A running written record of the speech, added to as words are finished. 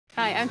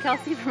Hi, I'm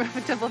Kelsey from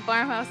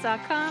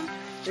RepTempleFarmhouse.com.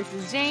 This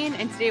is Jane,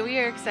 and today we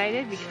are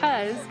excited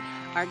because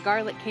our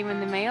garlic came in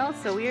the mail,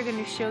 so we are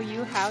going to show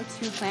you how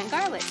to plant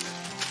garlic.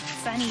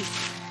 Sunny.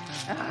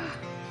 Ugh.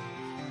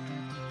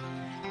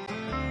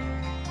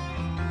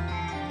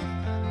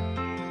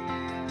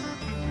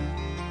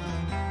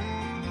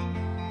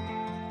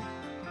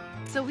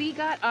 So we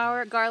got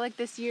our garlic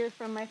this year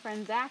from my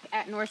friend Zach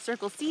at North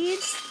Circle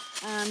Seeds.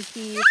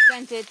 He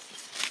sent it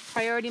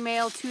priority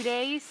mail 2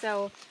 days,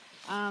 so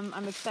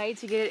I'm excited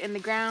to get it in the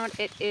ground.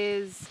 It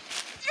is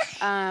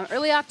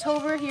early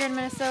October here in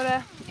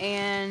Minnesota,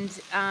 and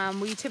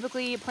we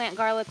typically plant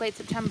garlic late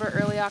September,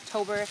 early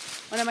October.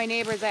 One of my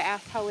neighbors, I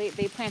asked how late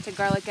they planted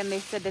garlic, and they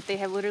said that they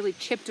have literally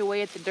chipped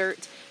away at the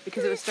dirt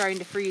because it was starting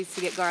to freeze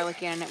to get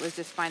garlic in, and it was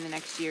just fine the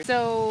next year.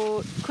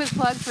 So, quick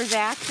plug for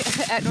Zach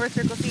at North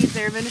Circle Seeds.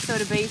 They're a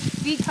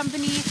Minnesota-based seed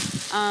company,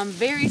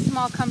 very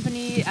small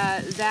company.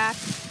 Zach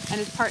and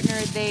his partner,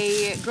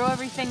 they grow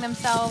everything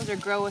themselves or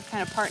grow with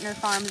kind of partner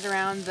farms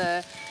around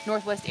the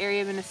northwest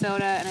area of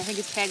Minnesota, and I think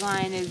his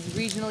tagline is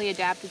regionally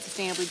adapted,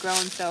 sustainably grown,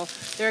 so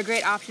they're a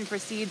great option for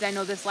seeds. I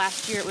know this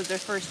last year it was their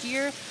first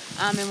year,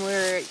 and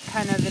we're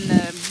kind of in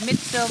the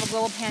midst of a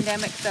global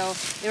pandemic, so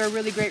they were a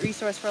really great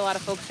resource for a lot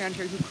of folks around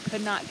here who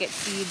could not get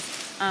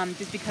seeds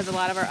just because a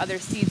lot of our other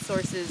seed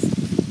sources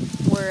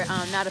were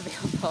not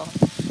available.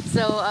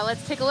 So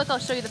let's take a look. I'll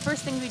show you the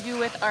first thing we do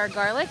with our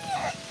garlic.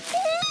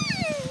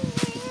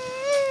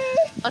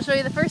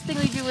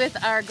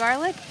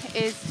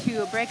 Is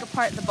to break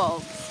apart the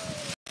bulbs.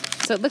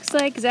 So it looks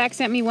like Zach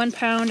sent me 1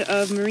 pound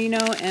of Merino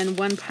and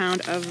 1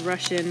 pound of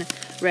Russian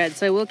red.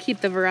 So I will keep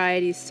the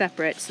varieties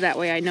separate so that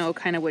way I know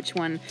kind of which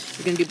one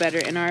is going to do better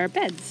in our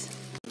beds.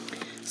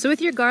 So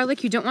with your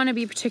garlic, you don't want to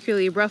be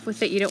particularly rough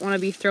with it. You don't want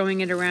to be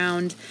throwing it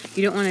around.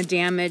 You don't want to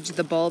damage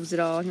the bulbs at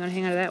all. You want to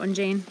hang on to that one,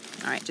 Jane?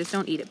 All right, just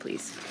don't eat it,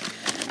 please.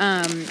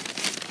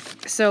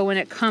 So when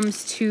it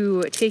comes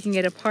to taking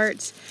it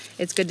apart,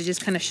 it's good to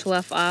just kind of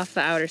slough off the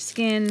outer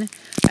skin.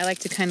 I like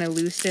to kind of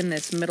loosen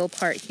this middle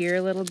part here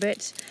a little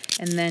bit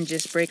and then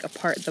just break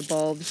apart the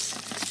bulbs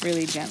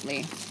really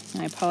gently.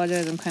 I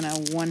apologize, I'm kind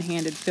of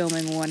one-handed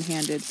filming,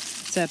 one-handed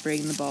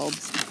separating the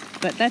bulbs.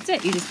 But that's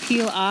it, you just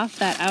peel off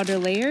that outer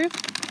layer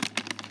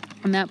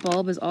and that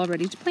bulb is all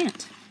ready to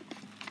plant.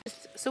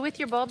 So with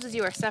your bulbs, as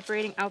you are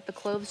separating out the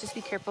cloves, just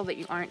be careful that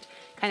you aren't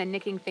kind of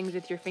nicking things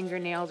with your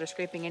fingernails or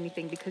scraping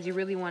anything, because you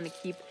really want to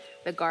keep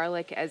the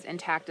garlic as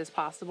intact as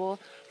possible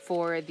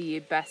for the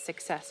best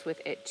success with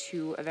it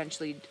to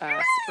eventually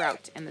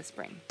sprout in the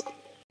spring.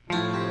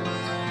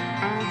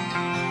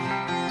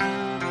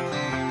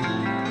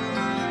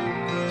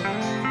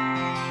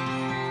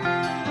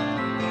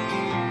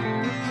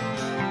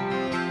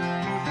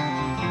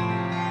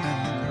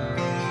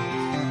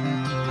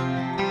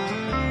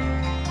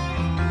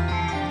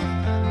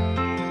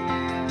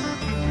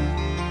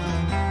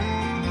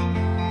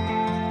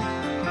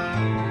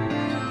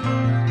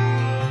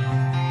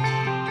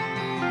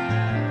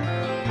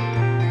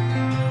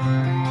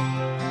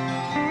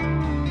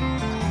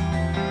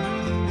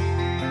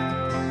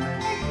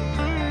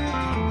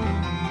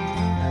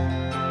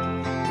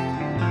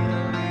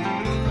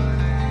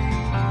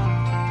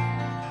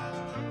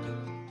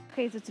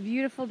 Okay, so it's a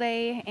beautiful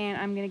day, and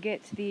I'm going to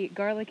get the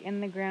garlic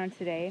in the ground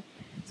today.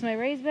 So my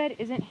raised bed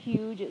isn't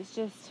huge. It's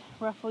just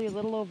roughly a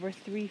little over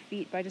 3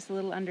 feet by just a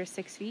little under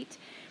 6 feet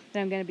that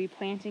I'm going to be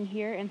planting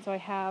here. And so I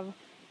have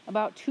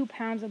about 2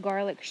 pounds of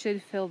garlic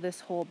should fill this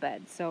whole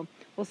bed. So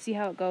we'll see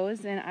how it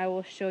goes, and I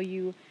will show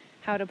you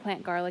how to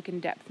plant garlic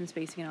in depth and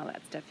spacing and all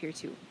that stuff here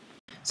too.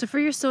 So for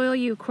your soil,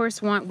 you of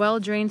course want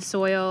well-drained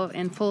soil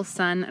and full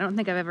sun. I don't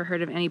think I've ever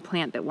heard of any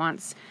plant that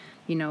wants,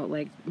 you know,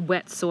 like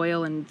wet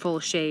soil and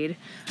full shade,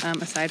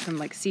 aside from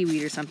like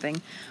seaweed or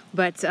something.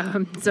 But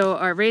so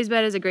our raised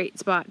bed is a great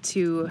spot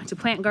to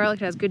plant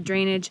garlic. It has good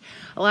drainage.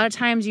 A lot of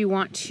times you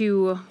want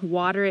to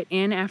water it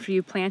in after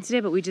you planted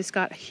it, but we just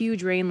got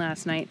huge rain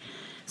last night,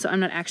 so I'm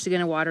not actually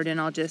going to water it in.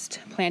 I'll just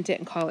plant it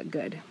and call it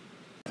good.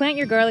 Plant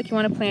your garlic, you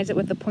want to plant it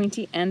with the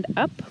pointy end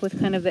up, with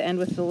kind of the end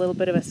with a little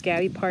bit of a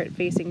scabby part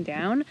facing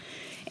down.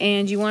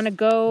 And you want to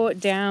go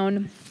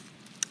down,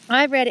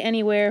 I've read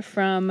anywhere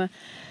from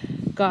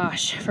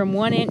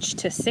 1 inch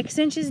to 6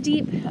 inches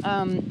deep,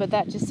 but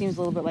that just seems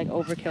a little bit like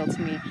overkill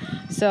to me.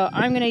 So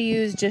I'm going to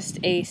use just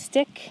a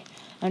stick.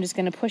 I'm just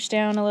going to push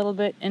down a little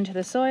bit into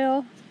the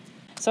soil.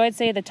 So I'd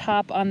say the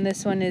top on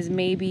this one is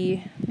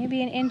maybe 1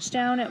 inch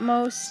down at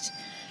most,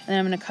 and then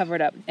I'm going to cover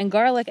it up. And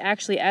garlic,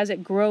 actually, as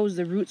it grows,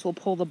 the roots will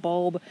pull the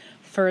bulb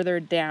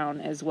further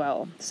down as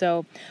well.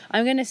 So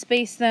I'm going to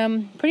space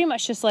them pretty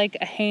much just like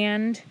a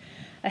hand's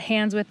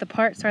width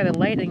apart. Sorry, the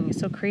lighting is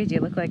so crazy.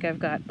 It looks like I've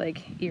got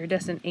like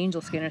iridescent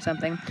angel skin or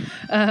something.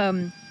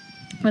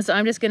 So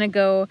I'm just going to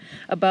go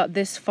about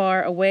this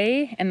far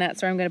away, and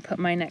that's where I'm going to put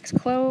my next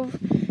clove.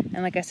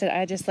 And like I said,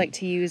 I just like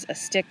to use a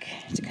stick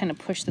to kind of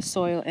push the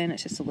soil in.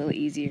 It's just a little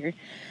easier,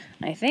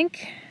 I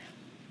think.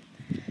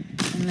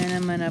 And then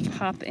I'm going to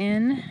pop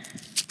in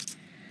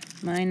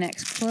my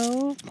next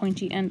clove,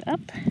 pointy end up,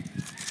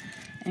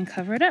 and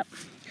cover it up.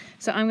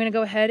 So I'm gonna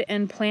go ahead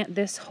and plant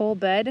this whole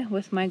bed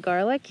with my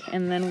garlic,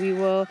 and then we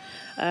will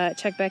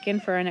check back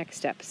in for our next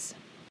steps.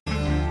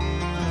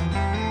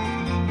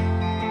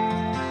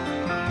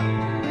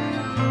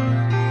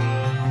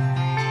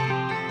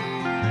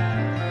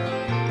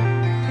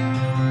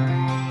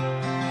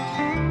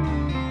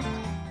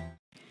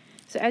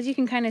 So as you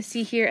can kind of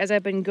see here, as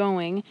I've been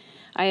going,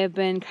 I have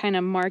been kind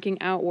of marking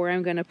out where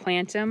I'm going to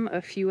plant them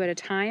a few at a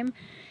time,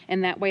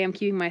 and that way I'm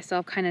keeping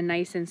myself kind of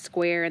nice and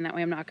square, and that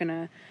way I'm not going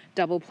to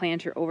double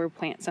plant or over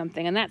plant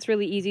something. And that's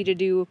really easy to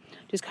do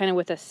just kind of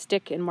with a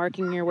stick and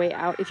marking your way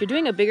out. If you're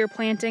doing a bigger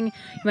planting,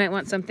 you might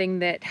want something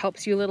that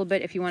helps you a little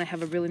bit if you want to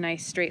have a really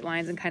nice straight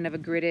lines and kind of a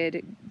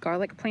gridded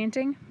garlic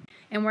planting.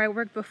 And where I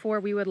worked before,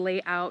 we would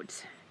lay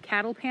out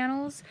cattle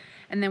panels,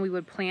 and then we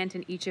would plant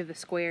in each of the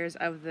squares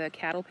of the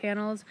cattle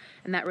panels,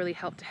 and that really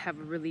helped to have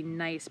a really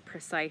nice,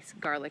 precise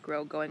garlic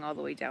row going all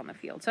the way down the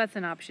field. So that's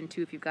an option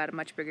too if you've got a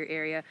much bigger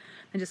area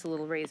than just a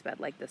little raised bed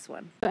like this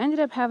one. So I ended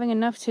up having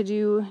enough to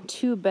do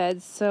 2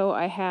 beds, so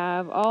I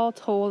have all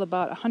told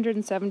about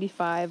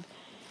 175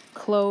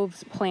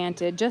 cloves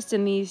planted just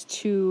in these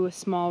 2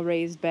 small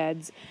raised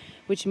beds,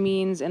 which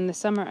means in the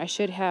summer I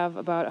should have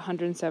about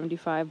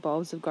 175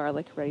 bulbs of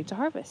garlic ready to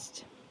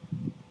harvest.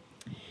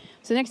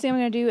 So the next thing I'm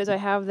going to do is I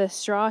have the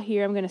straw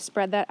here. I'm going to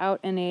spread that out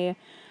in a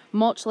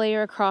mulch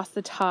layer across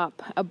the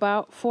top,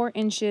 about 4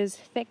 inches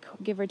thick,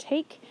 give or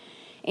take.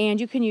 And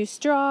you can use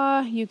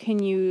straw, you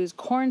can use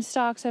corn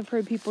stalks I've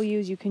heard people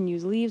use, you can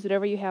use leaves,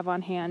 whatever you have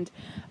on hand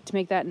to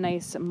make that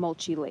nice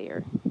mulchy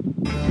layer.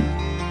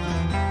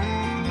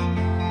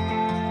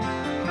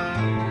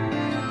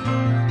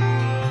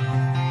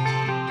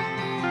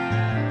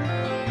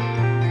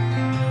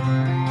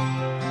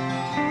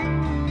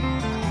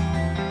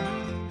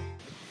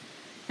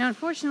 Now,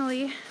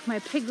 unfortunately, my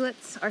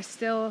piglets are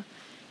still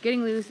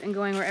getting loose and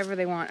going wherever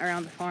they want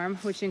around the farm,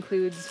 which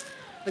includes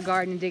the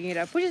garden and digging it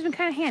up, which has been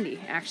kind of handy,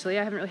 actually.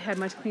 I haven't really had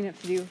much cleanup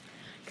to do.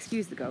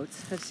 Excuse the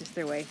goats, that's just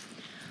their way.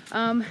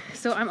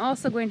 So I'm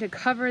also going to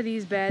cover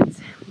these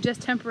beds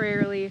just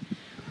temporarily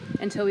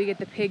until we get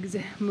the pigs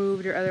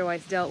moved or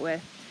otherwise dealt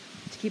with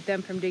to keep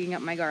them from digging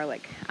up my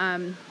garlic.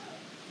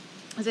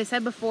 As I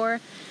said before,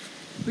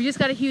 we just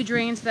got a huge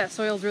rain, so that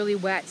soil's really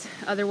wet.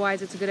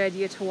 Otherwise, it's a good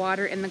idea to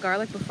water in the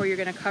garlic before you're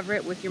going to cover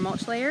it with your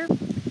mulch layer.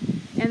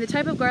 And the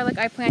type of garlic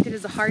I planted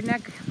is a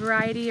hardneck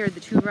variety, or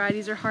the 2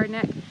 varieties are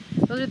hardneck.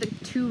 Those are the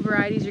 2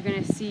 varieties you're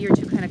going to see, or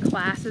 2 kind of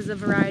classes of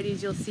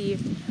varieties you'll see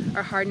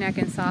are hardneck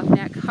and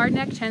softneck.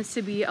 Hardneck tends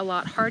to be a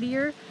lot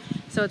hardier,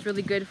 so it's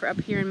really good for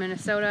up here in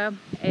Minnesota.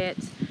 It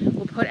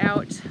will put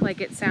out, like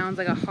it sounds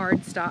like a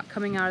hard stalk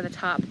coming out of the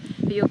top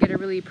that you'll get a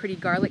really pretty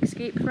garlic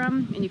scape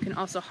from, and you can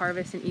also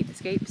harvest and eat the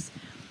scapes.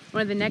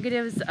 One of the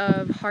negatives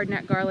of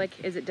hardneck garlic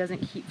is it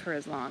doesn't keep for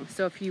as long.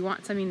 So if you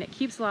want something that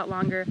keeps a lot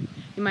longer,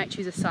 you might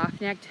choose a soft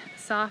neck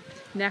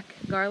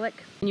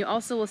garlic. And you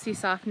also will see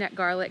soft neck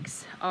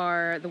garlics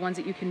are the ones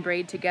that you can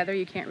braid together.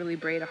 You can't really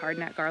braid a hard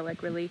neck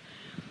garlic really.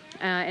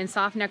 And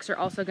soft necks are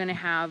also going to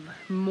have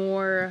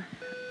more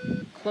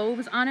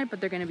cloves on it,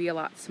 but they're going to be a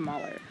lot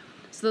smaller.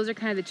 So those are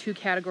kind of the 2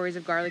 categories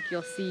of garlic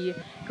you'll see.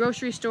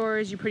 Grocery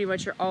stores, you pretty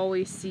much are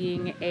always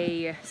seeing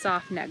a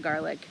soft neck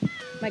garlic.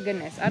 My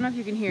goodness, I don't know if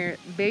you can hear,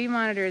 baby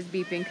monitor is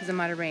beeping because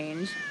I'm out of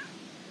range.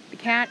 The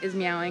cat is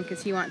meowing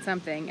because he wants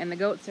something, and the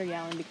goats are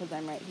yelling because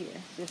I'm right here.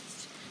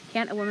 Just,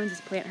 can't a woman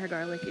just plant her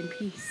garlic in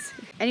peace?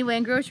 Anyway,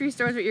 in grocery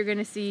stores, what you're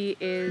gonna see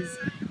is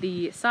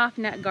the soft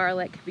neck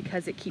garlic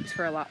because it keeps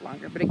for a lot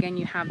longer. But again,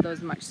 you have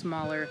those much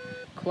smaller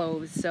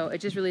cloves, so it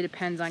just really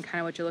depends on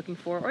kind of what you're looking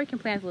for, or you can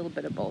plant a little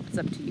bit of both. It's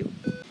up to you.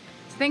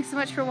 So thanks so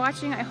much for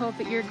watching. I hope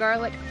that your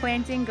garlic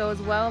planting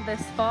goes well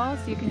this fall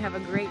so you can have a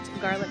great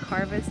garlic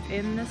harvest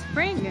in the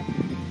spring.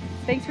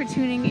 Thanks for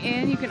tuning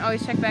in. You can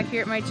always check back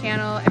here at my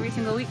channel every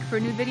single week for a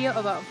new video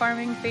about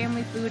farming,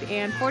 family, food,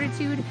 and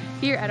fortitude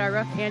here at our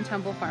Rough and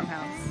Tumble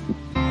farmhouse.